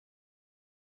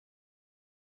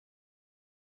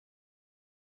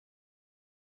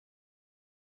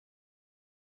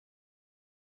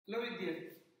Hello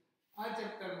વિદ્યાર્થી, આ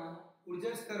ચેપ્ટરમાં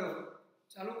ઉર્જા સ્તરો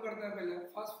ચાલુ કરતા પહેલા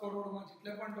ફાસ્ટ ફોરવર્ડમાં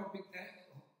જેટલા પણ ટોપિક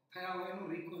થયા હોય એનું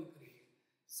રિકોલ કરીએ.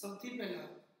 સૌથી પહેલા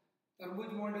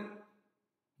તરબૂચ મોડેલ,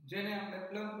 જેને આપણે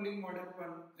પ્લમ પુલિંગ મોડેલ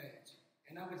પણ કહે છે.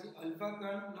 એના પછી અલ્ફા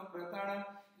કર્વનો પ્રતાડન,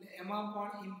 એટલે એમાં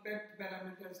પણ ઇમ્પેક્ટ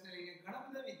પેરામીટર્સને લઈને ઘણા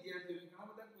બધા વિદ્યાર્થીઓને ઘણા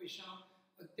બધા ક્વેશ્ચનો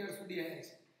અત્યાર સુધી આવ્યા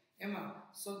છે. એમાં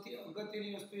સૌથી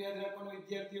અગત્યની વસ્તુ યાદ રાખવાનું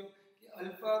વિદ્યાર્થીઓ કે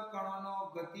અલ્ફા કણોનો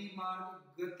ગતિમાર્ગ,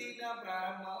 ગતિના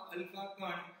પ્રારંભમાં અલ્ફા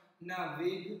કણના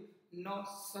વેગનો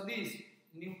સદિશ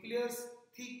ન્યુક્લિયસ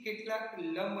થી કેટલાક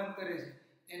લંબ અંતરે છે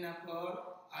એના પર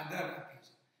આધાર રાખે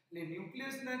છે. એટલે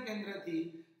ન્યુક્લિયસના કેન્દ્રથી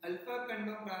અલ્ફા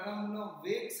કણનો પ્રારંભનો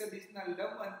વેગ સદિશના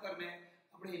લંબ અંતરને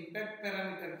આપણે ઇમ્પેક્ટ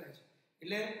પેરામીટર કહે છે.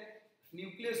 એટલે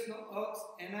ન્યુક્લિયસનો અક્ષ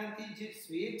એનાથી જે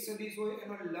વેગ સદિશ હોય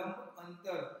એનો લંબ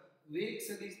અંતર, વેગ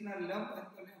સદિશના લંબ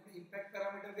અંતરને આપણે ઇમ્પેક્ટ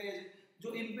પેરામીટર કહીએ છીએ. જો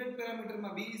ઇમ્પેક્ટ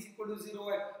પેરામીટરમાં b 0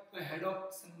 હોય તો હેડોક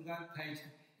સંઘાત થાય છે.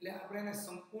 એટલે આપણે એને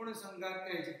સંપૂર્ણ સંઘાત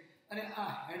કહે છે. અને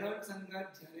આ હેડોક સંઘાત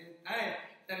જ્યારે થાય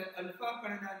ત્યારે અલ્ફા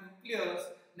કણના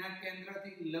ન્યુક્લિયસના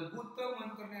કેન્દ્રથી લઘુત્તમ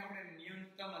અંતરને આપણે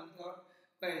ન્યૂનતમ અંતર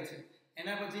કહે છે.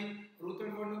 એના પછી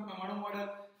રુથરફોર્ડનું પરમાણુ મોડેલ.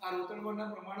 આ રુથરફોર્ડના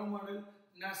પરમાણુ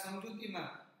મોડેલના સમજૂતીમાં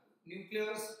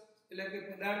ન્યુક્લિયસ એટલે કે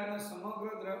પદાર્થનો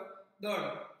સમગ્ર દળ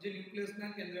જે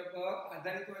ન્યુક્લિયસના કેન્દ્ર પર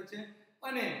આધારિત હોય છે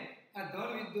અને આ ધન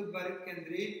વિદ્યુતભારિત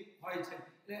કેન્દ્રિત હોય છે.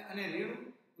 એટલે અને ઋણ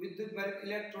વિદ્યુતભારિત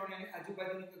ઇલેક્ટ્રોન એની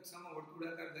આજુબાજુની કક્ષામાં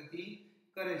વર્તુળાકાર ગતિ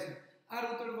કરે છે. આ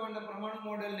રુથરફોર્ડના પરમાણુ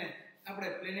મોડેલને આપણે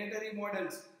પ્લેનેટરી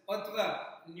મોડેલ્સ અથવા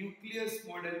ન્યુક્લિયસ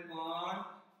મોડેલ પણ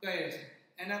કહે છે.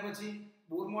 એના પછી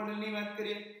બોર મોડેલની વાત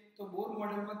કરીએ તો બોર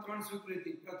મોડેલમાં ત્રણ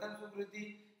સ્વીકૃતિ. પ્રથમ સ્વીકૃતિ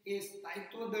એ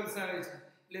સ્થાયિત્વ દર્શાવે છે,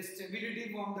 એટલે સ્ટેબિલિટી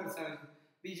ફોર્મ દર્શાવે છે.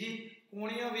 બીજી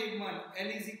કોણીય વેગમાન L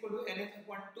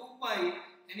nh/2π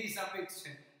એની સાપેક્ષ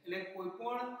છે. એટલે કોઈ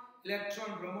પણ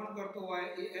ઇલેક્ટ્રોન ભ્રમણ કરતો હોય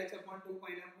એ h/2π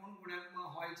ના કોણ ગુણાંકમાં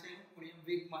હોય છે કોણીય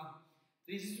વેગમાન.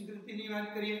 ત્રીજી સ્વીકૃતિની વાત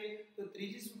કરીએ તો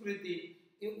ત્રીજી સ્વીકૃતિ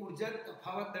એ ઊર્જા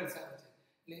તફાવત દર્શાવે છે.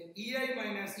 એટલે EI - EF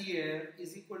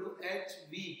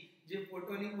hv જે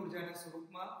ફોટોનિક ઊર્જાના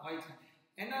સ્વરૂપમાં હોય છે.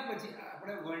 એના પછી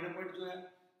આપણે વર્ણપટ જોયા.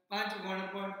 5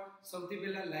 વર્ણપટ. સૌથી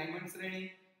પહેલા લાયમન શ્રેણી,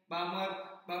 બામર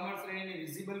શ્રેણીને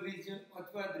વિઝિબલ રિજિયન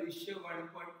અથવા દૃશ્ય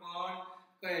વર્ણપટ પણ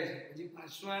કહે છે. પછી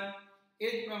પાર્શ્વાન, એ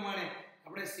જ પ્રમાણે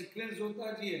આપણે સિક્વન્સ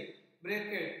જોતા જઈએ,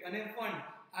 બ્રેકેટ અને ફંડ,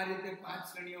 આ રીતે 5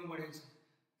 શ્રેણીઓ મળે છે.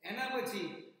 એના પછી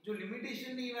જો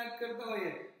લિમિટેશનની વાત કરતા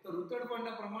હોઈએ તો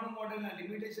રુથરફોર્ડના પરમાણુ મોડેલના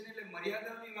લિમિટેશન એટલે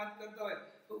મર્યાદાઓની વાત કરતા હોય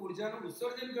તો ઊર્જાનું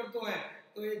ઉત્સર્જન કરતો હોય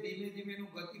તો એ ધીમે ધીમેનું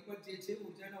ગતિપથ જે છે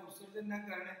ઊર્જાના ઉત્સર્જનના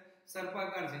કારણે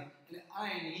સર્પાકાર છે. એટલે આ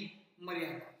એની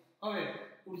મર્યાદા. હવે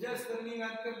ઊર્જા સ્તરની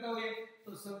વાત કરતા હોઈએ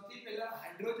તો સૌથી પહેલા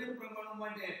હાઇડ્રોજન પરમાણુ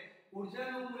માટે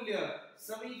ઊર્જાનું મૂલ્ય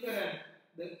સમીકરણ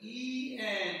the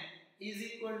En is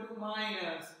equal to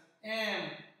minus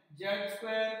mz2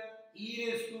 e⁴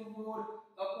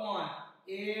 upon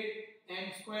 8 n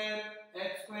square h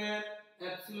square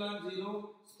epsilon 0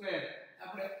 square.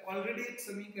 આપણે ઓલરેડી એક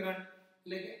સમીકરણ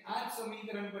એટલે કે આ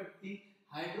સમીકરણ પરથી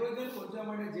હાઇડ્રોજન ઊર્જા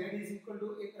માટે z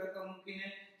એક રકમ મૂકીને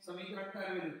સમીકરણ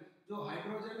તારવેલું. જો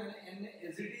હાઇડ્રોજન અને n ને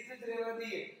એઝ ઇટ ઇઝ જ રહેવા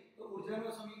દઈએ તો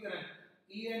ઊર્જાનું સમીકરણ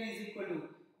En is equal to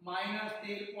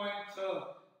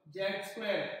 -13.6 z²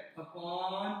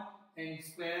 upon n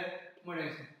square મળે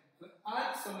છે. હવે આ જ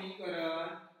સમીકરણ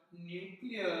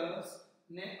ન્યુક્લિયસ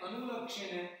ને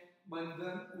અનુલક્ષીને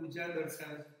બંધન ઊર્જા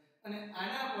દર્શાવે છે અને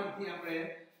આના પરથી આપણે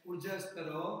ઊર્જા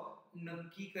સ્તરો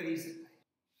નક્કી કરી શકાય.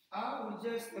 આ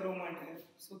ઊર્જા સ્તરો માટે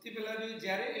સૌથી પહેલા જોઈએ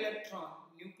જ્યારે ઇલેક્ટ્રોન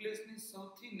ન્યુક્લિયસની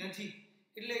સૌથી નજીક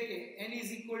એટલે કે n =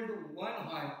 1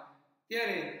 હોય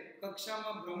ત્યારે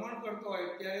કક્ષામાં ભ્રમણ કરતો હોય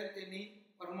ત્યારે તેની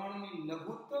પરમાણુની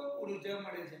લઘુત્તમ ઊર્જા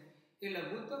મળે છે. એ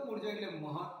લઘુત્તમ ઊર્જા એટલે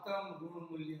મહત્તમ ઋણ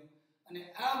મૂલ્ય અને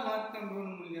આ મહત્તમ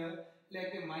ઋણ મૂલ્ય એટલે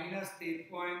કે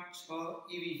 -13.6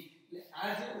 eV. એટલે આ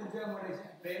જે ઊર્જા મળે છે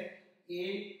આપણે એ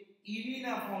eV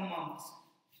ના ફોર્મમાં મળશે.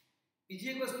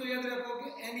 બીજી એક વસ્તુ યાદ રાખો કે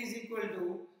n = 2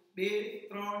 3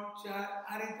 4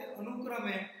 આ રીતે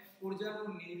અનુક્રમે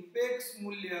ઊર્જાનું નિરપેક્ષ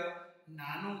મૂલ્ય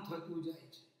નાનું થતું જાય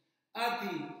છે.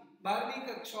 આથી બહારની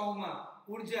કક્ષાઓમાં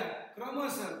ઊર્જા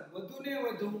ક્રમશઃ વધુને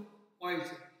વધુ હોય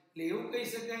છે. એટલે એવું કહી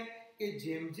શકાય કે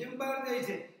જેમ જેમ બહાર જાય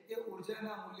છે એ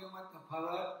ઊર્જાના મૂલ્યોમાં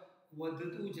તફાવત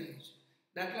વધતું જાય છે.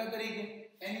 દાખલા તરીકે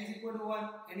n = 1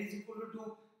 n = 2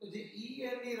 તો જે En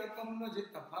ની રકમનો જે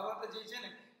તફાવત જે છે ને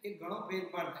એ ઘણો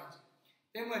ફેરફાર થાય છે.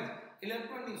 તેમજ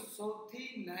ઇલેક્ટ્રોનની સૌથી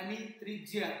નાની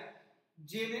ત્રિજ્યા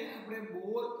જેને આપણે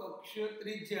બોર કક્ષીય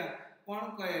ત્રિજ્યા પણ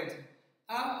કહે છે.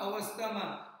 આ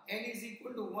અવસ્થામાં n =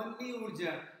 1 ની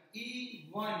ઊર્જા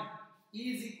E1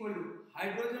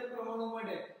 હાઇડ્રોજન પરમાણુ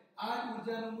માટે આ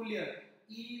ઊર્જાનું મૂલ્ય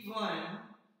E1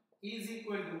 =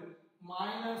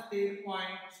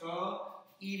 -13.6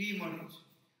 eV મળે છે.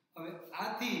 હવે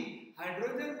આથી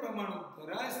હાઇડ્રોજન પરમાણુ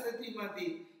ધરાય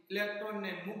સ્થિતિમાંથી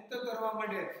ઇલેક્ટ્રોનને મુક્ત કરવા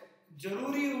માટે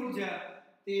જરૂરી ઊર્જા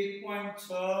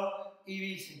 13.6 eV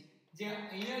છે. જ્યાં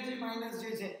અહીંયા જે માઈનસ જે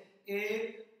છે એ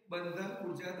બંધન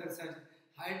ઊર્જા દર્શાવે છે.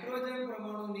 હાઇડ્રોજન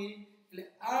પરમાણુની એટલે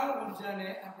આ ઊર્જાને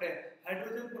આપણે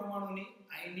હાઇડ્રોજન પરમાણુની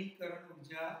આયનીકરણ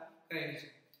ઊર્જા કહે છે.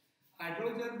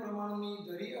 હાઇડ્રોજન પરમાણુની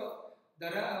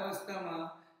ધરા અવસ્થામાં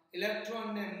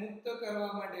ઇલેક્ટ્રોનને મુક્ત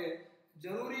કરવા માટે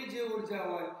જરૂરી જે ઊર્જા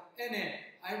હોય એને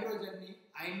હાઇડ્રોજનની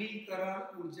આયનીકરણ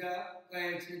ઊર્જા કહે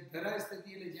છે. ધરા સ્થિતિ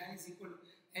એટલે જ્યાં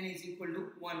n =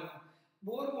 1.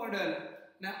 બોર મોડેલ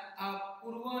ના આ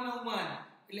પૂર્વાનુમાન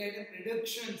એટલે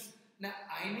પ્રેડિક્શન્સ ના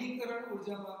આયનીકરણ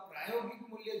ઊર્જામાં પ્રાયોગિક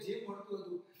મૂલ્ય જે મળતું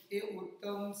હતું એ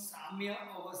ઉત્તમ સામ્ય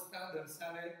અવસ્થા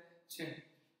દર્શાવે છે.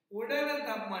 ઓરડાના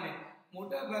તાપમાને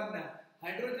મોટા ભાગના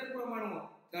હાઇડ્રોજન પરમાણુઓ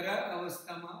ધરા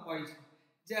અવસ્થામાં હોય છે.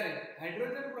 જ્યારે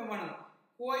હાઇડ્રોજન પરમાણુ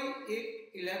કોઈ એક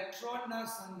ઇલેક્ટ્રોનના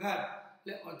સંઘાત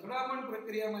એટલે અથડામણ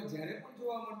પ્રક્રિયામાં જ્યારે પણ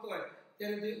જોવા મળતો હોય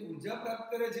ત્યારે તે ઊર્જા પ્રાપ્ત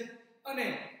કરે છે અને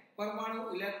પરમાણુ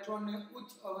ઇલેક્ટ્રોનને ઉચ્ચ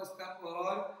અવસ્થા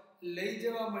પર લઈ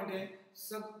જવા માટે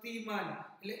શક્તિમાન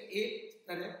એટલે એક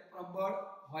સ્તરે પ્રબળ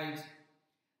હોય છે.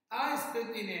 આ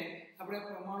સ્થિતિને આપણે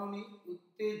પરમાણુની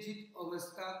ઉત્તેજિત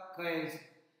અવસ્થા કહે છે.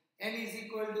 n =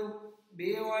 2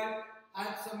 હોય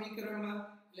આ સમીકરણમાં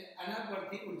એટલે આના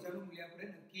પરથી ઊર્જાનું મૂલ્ય આપણે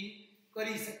નક્કી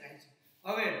કરી શકાય છે.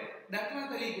 હવે દાખલા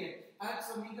તરીકે આ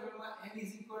સમીકરણમાં n = 1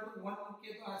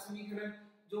 મૂકીએ તો આ સમીકરણ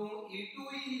જો હું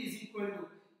E2E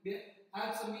 =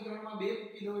 આ સમીકરણમાં 2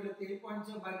 મૂકી દઉં એટલે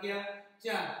 13.6 ભાગ્યા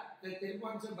 4 એટલે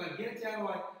 13.6 ભાગ્યા 4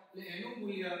 હોય એટલે એનું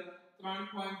મૂલ્ય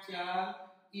 3.4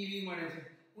 eV મળે છે.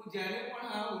 હું જ્યારે પણ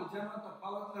આ ઊર્જાનો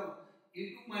તફાવત લઉં E2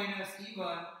 - E1 =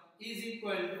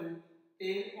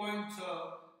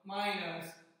 13.6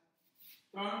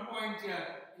 - 3.4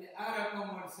 એટલે આ રકમ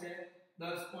મળશે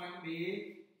 10.2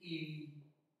 eV.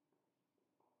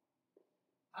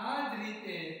 આ જ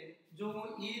રીતે જો હું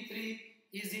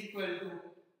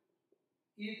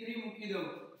E3 મૂકી દઉં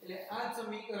એટલે આ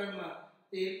સમીકરણમાં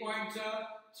 13.6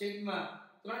 છેદમાં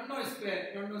 3/2 એટલે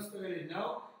 9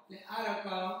 એટલે આ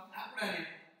રકમ આપણને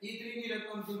E3 ની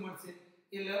રકમ શું મળશે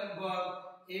એ લગભગ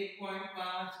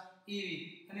 1.5 eV.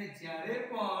 અને જ્યારે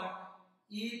પણ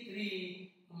E3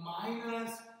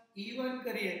 - E1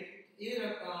 કરીએ એ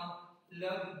રકમ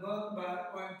લગભગ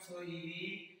 12.6 eV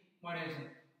મળે છે.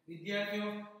 વિદ્યાર્થીઓ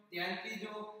ધ્યાનથી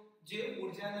જો જે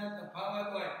ઊર્જાના તફાવત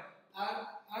હોય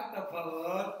આ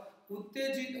તફાવત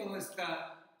ઉત્તેજિત અવસ્થા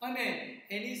અને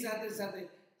એની સાથે સાથે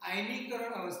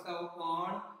આયનીકરણ અવસ્થાઓ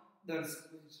પણ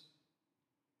દર્શાવે છે.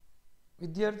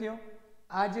 વિદ્યાર્થીઓ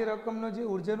આ જે રકમનો જે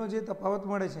ઊર્જાનો જે તફાવત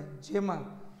મળે છે જેમાં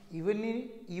E1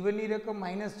 ની રકમ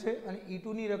માઈનસ છે અને E2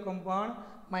 ની રકમ પણ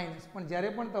માઈનસ, પણ જ્યારે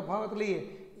પણ તફાવત લઈએ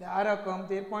એટલે આ રકમ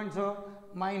 13.6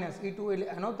 માઈનસ E2 એટલે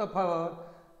આનો તફાવત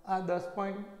આ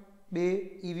 10.2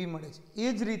 eV મળે છે. એ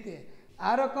જ રીતે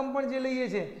આ રકમ પણ જે લઈએ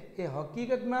છે એ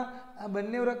હકીકતમાં આ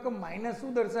બંને રકમ માઈનસ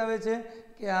શું દર્શાવે છે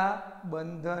કે આ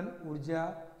બંધન ઊર્જા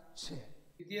છે.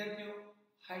 વિદ્યાર્થીઓ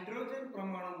હાઇડ્રોજન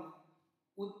પરમાણુમાં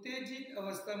ઉત્તેજિત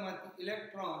અવસ્થામાંથી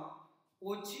ઇલેક્ટ્રોન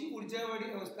ઓછી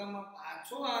ઊર્જાવાળી અવસ્થામાં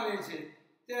પાછો આવે છે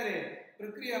ત્યારે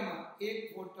પ્રક્રિયામાં એક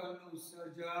ફોટોનનું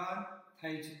સર્જન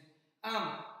થાય છે. આમ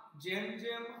જેમ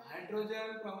જેમ હાઇડ્રોજન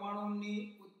પરમાણુની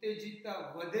ઉત્તેજિતતા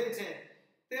વધે છે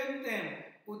તેમ તેમ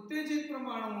ઉત્તેજિત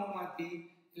પરમાણુઓમાંથી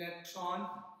ઇલેક્ટ્રોન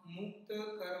મુક્ત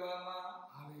કરવામાં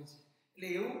આવે છે. એટલે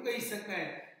એવું કહી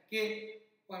શકાય કે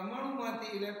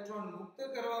પરમાણુમાંથી ઇલેક્ટ્રોન મુક્ત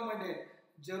કરવા માટે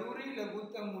જરૂરી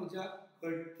લઘુત્તમ ઊર્જા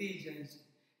ઘટતી જાય છે.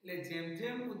 એટલે જેમ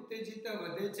જેમ ઉત્તેજિતતા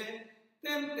વધે છે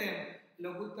તેમ તેમ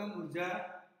લઘુત્તમ ઊર્જા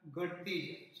ઘટતી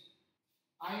જાય છે.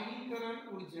 આયનીકરણ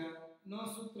ઊર્જાનો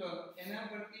સૂત્ર એના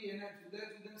પરથી એના જુદા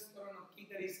જુદા સ્તરો નક્કી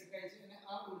કરી શકાય છે અને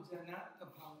આ ઊર્જાના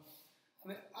તફાવત.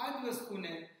 હવે આ જ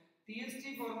વસ્તુને TST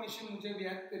ફોર્મેશન મુજબ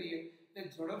યાદ કરીએ એટલે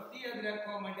ઝડપથી યાદ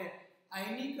રાખવા માટે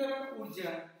આયનીકરણ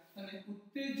ઊર્જા અને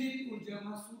ઉત્તેજિત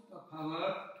ઊર્જામાં શું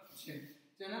તફાવત છે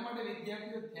તેના માટે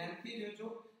વિદ્યાર્થીઓ ધ્યાનથી જોજો.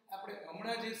 આપણે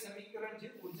હમણાં જે સમીકરણ જે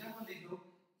ઊર્જામાં લીધું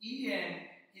En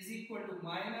 =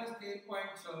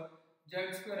 -13.6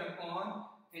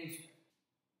 Z2/n².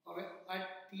 હવે આ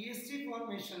TST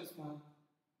ફોર્મેશન્સમાં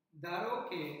ધારો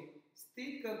કે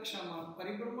સ્થિત કક્ષામાં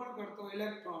પરિભ્રમણ કરતો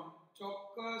ઇલેક્ટ્રોન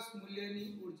ચોક્કસ મૂલ્યની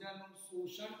ઊર્જાનું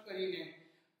શોષણ કરીને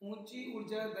ઊંચી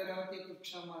ઊર્જા ધરાવતી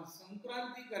કક્ષામાં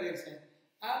સંક્રાંતિ કરે છે.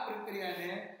 આ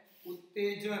પ્રક્રિયાને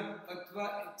ઉત્તેજન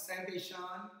અથવા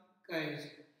એક્સાઇટેશન કહે છે.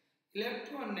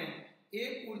 ઇલેક્ટ્રોનને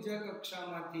એક ઊર્જા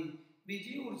કક્ષામાંથી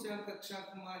બીજી ઊર્જા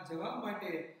કક્ષામાં જવા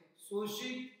માટે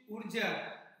શોષિત ઊર્જા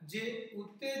જે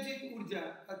ઉત્તેજિત ઊર્જા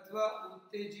અથવા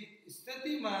ઉત્તેજિત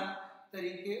સ્થિતિમાન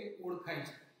તરીકે ઓળખાય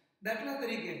છે. દાખલા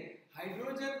તરીકે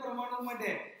હાઇડ્રોજન પરમાણુ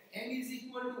માટે n =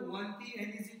 1 થી n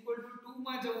 = 2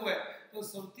 માં જવું હોય તો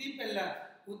સૌથી પહેલા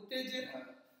ઉત્તેજન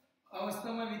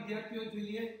અવસ્થામાં વિદ્યાર્થીઓ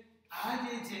જોઈએ આ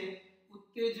જે છે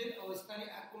ઉત્તેજન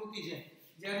અવસ્થાની આકૃતિ છે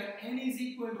જ્યારે n =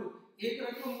 1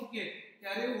 રકમ મૂકીએ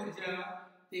ત્યારે ઊર્જા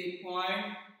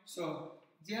 13.6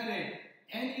 જ્યારે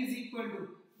n =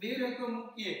 2 રકમ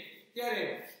મૂકીએ ત્યારે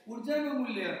ઊર્જાનું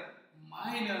મૂલ્ય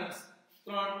 -3.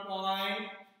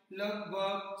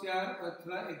 લગભગ 4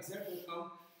 અથવા એક્ઝેક્ટ રકમ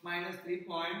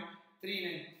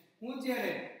 -3.39 હું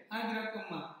જ્યારે આ જ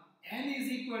રકમમાં n =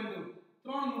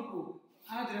 3 મૂકું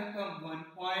આ જ રકમ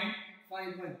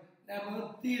 1.51 આ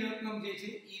બધી રકમ જે છે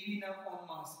ev ના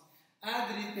ફોર્મમાં હશે આ જ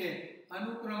રીતે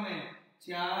અનુક્રમે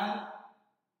 4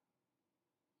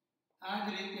 આ જ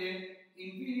રીતે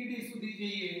ઇન્ફિનિટી સુધી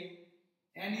જઈએ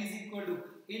n =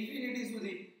 ઇન્ફિનિટી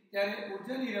સુધી ત્યારે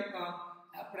ઊર્જાની રકમ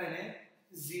આપણને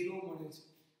 0 મળે છે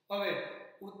હવે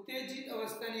ઉત્તેજિત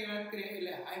અવસ્થાની વાત કરીએ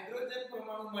એટલે હાઇડ્રોજન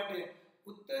પરમાણુ માટે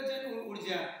ઉત્તેજન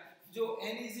ઊર્જા જો n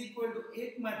 =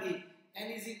 1 માંથી n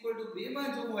 = 2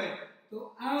 માં જવું હોય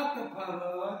તો આ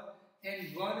તફાવત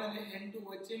n1 અને n2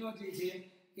 વચ્ચેનો જે છે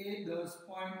એ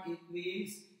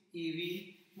 10.21 eV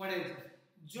મળે છે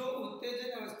જો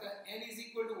ઉત્તેજન અવસ્થા n =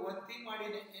 1 થી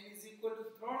માંડીને n =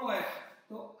 3 હોય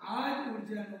તો આ જ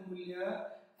ઊર્જાનું મૂલ્ય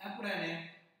આપણને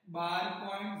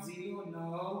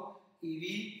 12.09 eV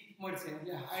મળશે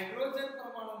એટલે હાઇડ્રોજન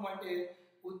પરમાણુ માટે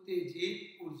ઉત્તેજિત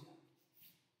ઊર્જા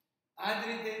આ જ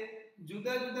રીતે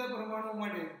જુદા જુદા પરમાણુ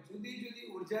માટે જુદી જુદી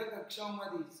ઊર્જા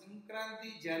કક્ષાઓમાંથી સંક્રાંતિ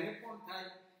જ્યારે પણ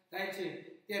થાય છે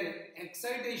ત્યારે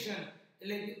એક્સાઇટેશન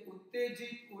એટલે કે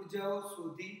ઉત્તેજિત ઊર્જાઓ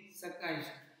શોધી શકાય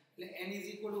છે એટલે n =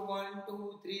 1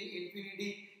 2 3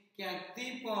 ઇન્ફિનિટી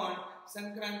ક્યાંથી પણ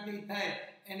સંક્રાંતિ થાય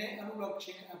એને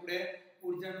અનુલક્ષીને આપણે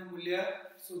ઊર્જાનું મૂલ્ય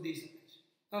શોધી શકાય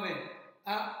છે હવે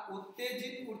આ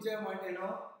ઉત્તેજિત ઊર્જા માટેનો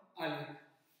આલેખ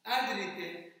આ જ રીતે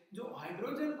જો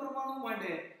હાઇડ્રોજન પરમાણુ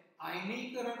માટે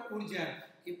આયનીકરણ ઊર્જા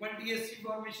એ પણ TSC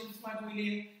ફોર્મેશન્સમાં જોઈ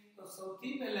લઈએ તો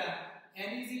સૌથી પહેલા n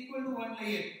 = 1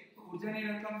 લઈએ તો ઊર્જાની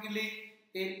રકમ કેટલી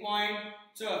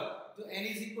 13.4 જો n =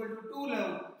 2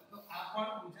 લઉં તો આ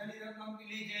પણ ઊર્જાની રકમ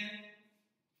કેટલી છે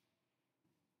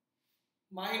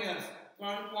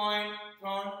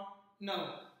 -3.39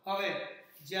 હવે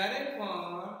જ્યારે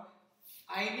પણ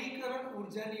આયનીકરણ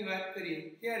ઊર્જાની વાત કરીએ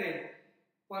ત્યારે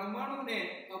પરમાણુને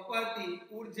અપાતી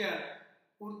ઊર્જા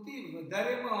પૂરતી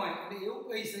વધારેમાં હોય અને એવું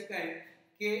કહી શકાય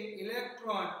કે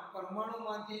ઇલેક્ટ્રોન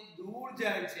પરમાણુમાંથી દૂર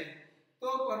જાય છે તો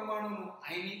પરમાણુનું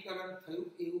આયનીકરણ થયું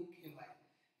એવું કહેવાય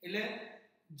એટલે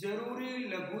જરૂરી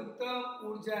લઘુત્તમ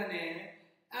ઊર્જાને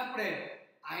આપણે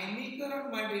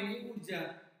આયનીકરણ માટેની ઊર્જા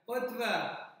અથવા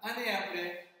આને આપણે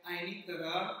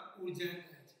આયનીકરણ ઊર્જા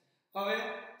કહે છે હવે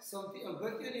સૌથી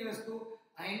અગત્યની વસ્તુ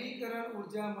આયનીકરણ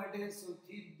ઊર્જા માટે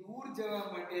સૌથી દૂર જવા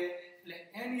માટે એટલે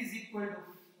n =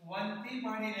 1 થી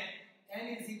માંડીને n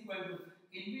 =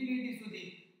 ઇન્ફિનિટી સુધી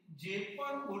જે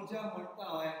પણ ઊર્જા મળતા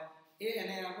હોય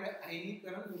એને આપણે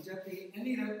આયનીકરણ ઊર્જા કહીએ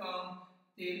એની રકમ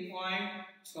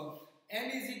 13.6 n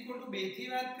 = 2 થી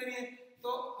વાત કરીએ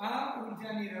તો આ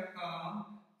ઊર્જાની રકમ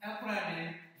આપણને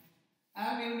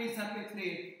આ વેવની સાપેક્ષે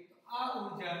લઈએ તો આ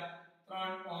ઊર્જા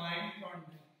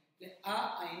 3.39 એટલે આ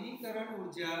આયનીકરણ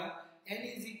ઊર્જા n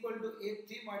 = 1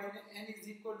 થી માંડીને n =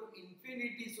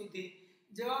 ઇન્ફિનિટી સુધી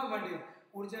જવા માટે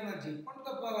ઊર્જાનો જે પણ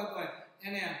તફાવત હોય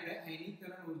એને આપણે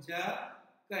આયનીકરણ ઊર્જા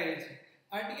કહે છે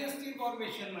આ TST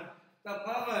ફોર્મેશનમાં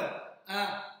તફાવત આ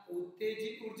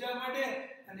ઉત્તેજિત ઊર્જા માટે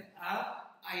અને આ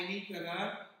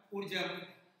આયનીકરણ ઊર્જા માટે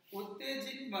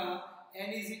ઉત્તેજિતમાં n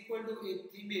 = 1 થી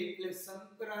 2 એટલે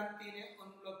સંક્રાંતિને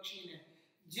અનુલક્ષીને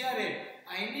જ્યારે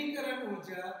આયનીકરણ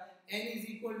ઊર્જા n =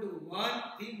 1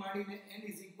 થી માંડીને n =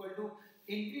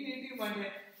 ઇન્ફિનિટી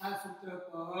માટે આ સૂત્ર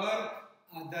પર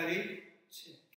આધારિત છે